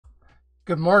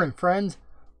Good morning, friends.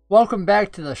 Welcome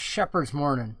back to the Shepherd's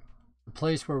Morning, the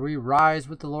place where we rise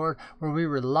with the Lord, where we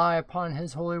rely upon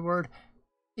His holy word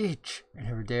each and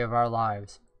every day of our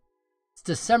lives. It's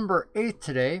December 8th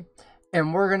today,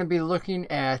 and we're going to be looking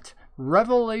at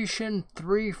Revelation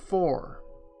 3:4.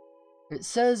 It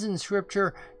says in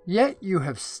Scripture, "Yet you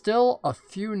have still a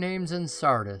few names in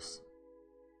Sardis,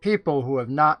 people who have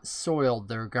not soiled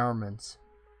their garments.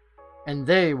 And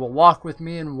they will walk with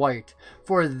me in white,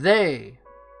 for they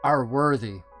are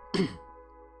worthy." To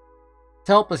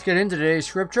help us get into today's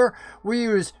scripture, we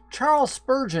use Charles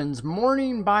Spurgeon's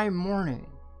Morning by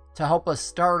Morning to help us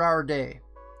start our day.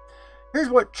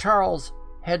 Here's what Charles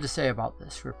had to say about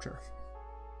this scripture.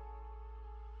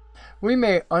 We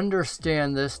may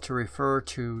understand this to refer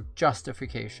to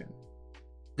justification.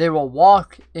 They will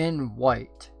walk in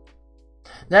white.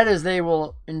 That is, they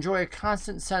will enjoy a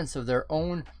constant sense of their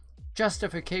own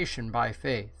justification by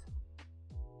faith.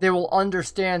 They will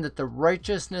understand that the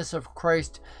righteousness of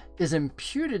Christ is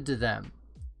imputed to them.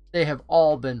 They have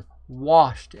all been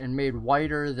washed and made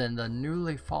whiter than the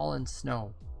newly fallen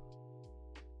snow.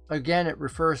 Again, it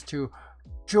refers to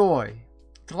joy,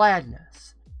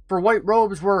 gladness, for white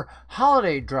robes were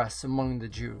holiday dress among the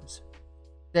Jews.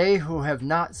 They who have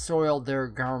not soiled their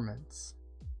garments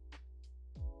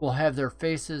will have their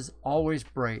faces always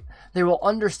bright. They will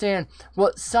understand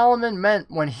what Solomon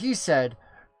meant when he said,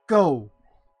 "Go,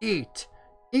 eat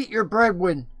your bread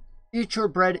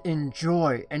in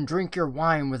joy, and drink your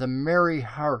wine with a merry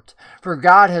heart, for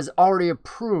God has already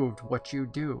approved what you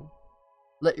do.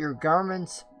 Let your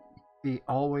garments be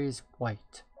always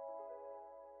white."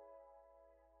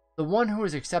 The one who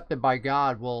is accepted by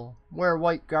God will wear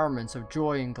white garments of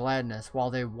joy and gladness while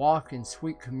they walk in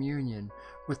sweet communion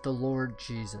with the Lord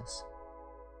Jesus.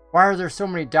 Why are there so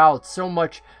many doubts, so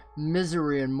much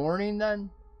misery and mourning then?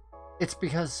 It's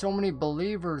because so many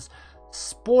believers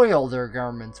spoil their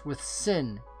garments with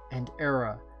sin and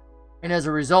error, and as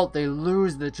a result they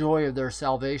lose the joy of their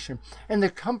salvation and the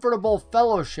comfortable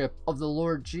fellowship of the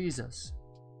Lord Jesus.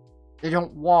 They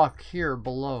don't walk here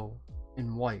below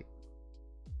in white.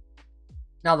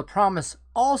 Now, the promise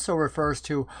also refers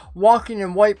to walking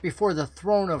in white before the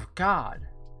throne of God.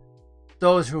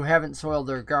 Those who haven't soiled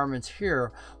their garments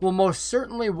here will most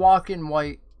certainly walk in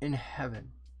white in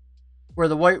heaven, where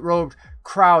the white-robed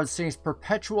crowd sings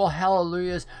perpetual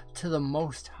hallelujahs to the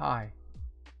Most High.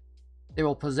 They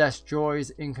will possess joys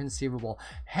inconceivable,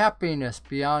 happiness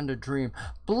beyond a dream,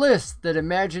 bliss that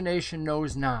imagination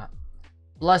knows not,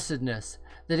 blessedness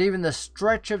that even the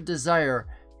stretch of desire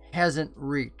hasn't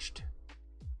reached.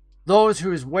 Those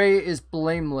whose way is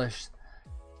blameless,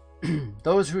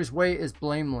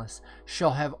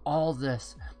 shall have all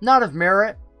this, not of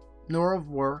merit, nor of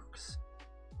works,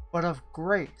 but of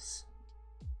grace.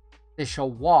 They shall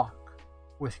walk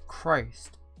with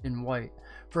Christ in white,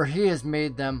 for he has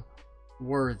made them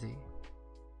worthy.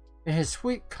 In his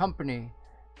sweet company,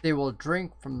 they will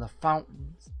drink from the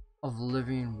fountains of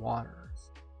living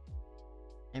waters.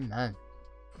 Amen.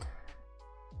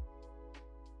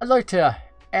 I'd like to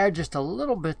add just a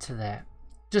little bit to that,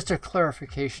 just a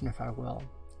clarification, if I will.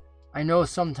 I know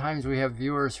sometimes we have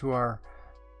viewers who are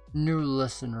new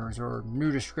listeners or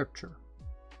new to Scripture,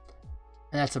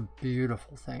 and that's a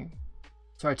beautiful thing.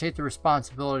 So I take the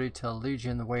responsibility to lead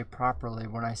you in the way properly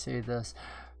when I say this.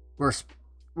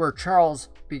 Where Charles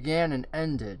began and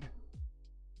ended,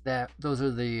 those are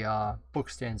the book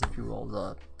stands, if you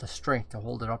will, the strength to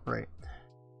hold it upright.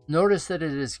 Notice that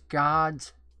it is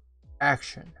God's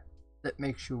action that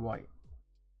makes you white.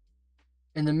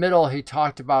 In the middle, he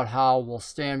talked about how we'll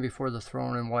stand before the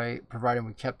throne in white, provided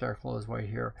we kept our clothes white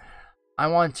here. I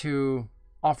want to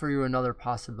offer you another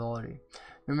possibility.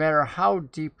 No matter how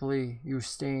deeply you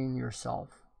stain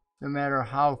yourself, no matter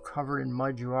how covered in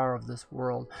mud you are of this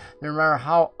world, no matter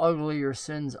how ugly your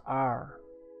sins are,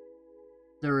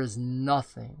 there is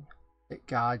nothing that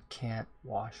God can't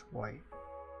wash white.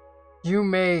 You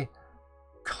may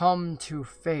come to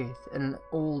faith in an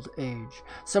old age.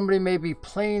 Somebody may be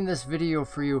playing this video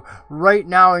for you right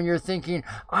now and you're thinking,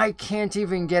 "I can't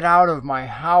even get out of my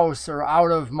house or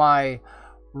out of my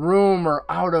room or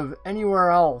out of anywhere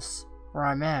else where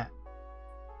I'm at.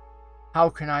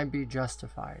 How can I be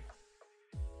justified?"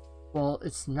 Well,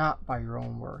 it's not by your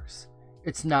own works.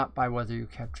 It's not by whether you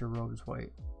kept your robes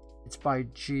white. It's by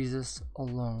Jesus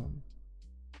alone.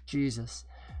 Jesus,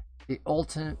 the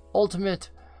ultimate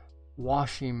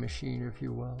washing machine, if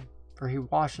you will, for he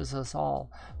washes us all,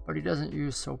 but he doesn't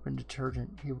use soap and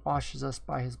detergent. He washes us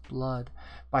by his blood,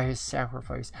 by his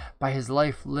sacrifice, by his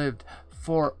life lived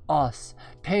for us,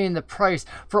 paying the price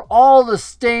for all the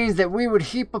stains that we would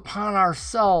heap upon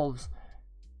ourselves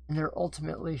and they're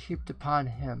ultimately heaped upon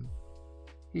him.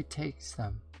 He takes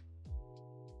them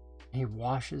and he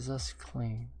washes us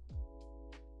clean.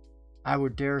 I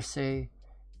would dare say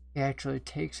he actually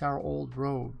takes our old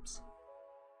robes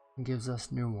and gives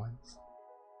us new ones.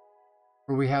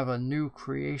 For we have a new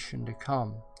creation to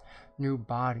come, new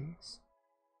bodies.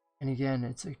 And again,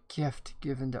 it's a gift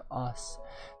given to us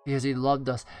because he loved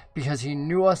us, because he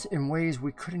knew us in ways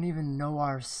we couldn't even know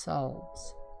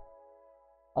ourselves.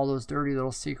 All those dirty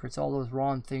little secrets, all those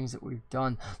wrong things that we've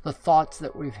done, the thoughts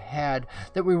that we've had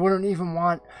that we wouldn't even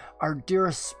want our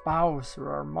dearest spouse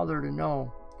or our mother to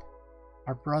know.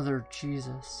 Our brother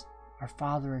Jesus, our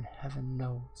Father in heaven,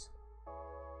 knows.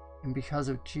 And because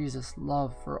of Jesus'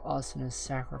 love for us and his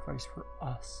sacrifice for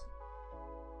us,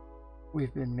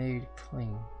 we've been made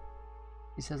clean.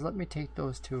 He says, let me take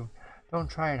those too. Don't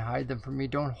try and hide them from me.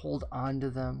 Don't hold on to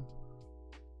them.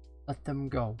 Let them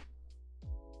go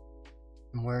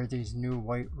and wear these new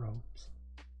white robes.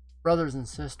 Brothers and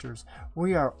sisters,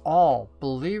 we are all,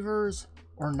 believers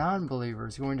or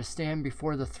non-believers, going to stand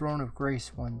before the throne of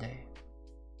grace one day.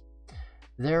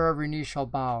 There every knee shall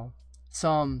bow,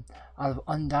 some out of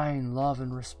undying love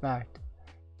and respect,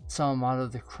 some out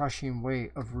of the crushing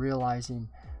weight of realizing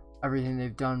everything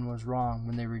they've done was wrong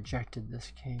when they rejected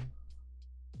this king.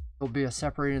 There'll be a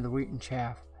separating of the wheat and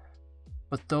chaff,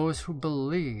 but those who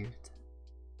believed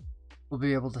will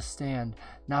be able to stand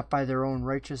not by their own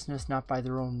righteousness, not by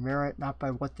their own merit, not by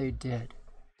what they did,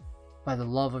 by the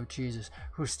love of Jesus,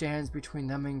 who stands between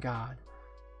them and God,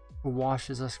 who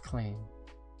washes us clean,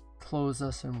 clothes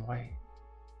us in white,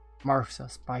 marks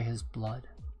us by his blood.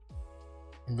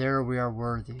 And there we are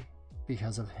worthy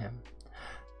because of him.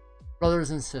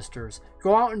 Brothers and sisters,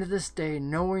 go out into this day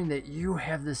knowing that you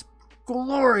have this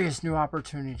glorious new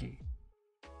opportunity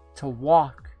to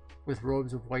walk with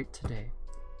robes of white today.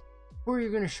 Who are you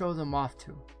going to show them off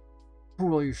to? Who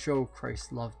will you show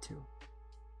Christ's love to?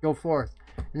 Go forth.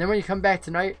 And then when you come back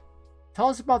tonight, tell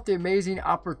us about the amazing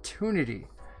opportunity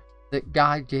that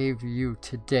God gave you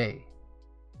today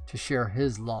to share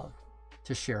his love,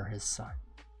 to share his son.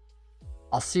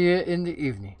 I'll see you in the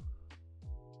evening.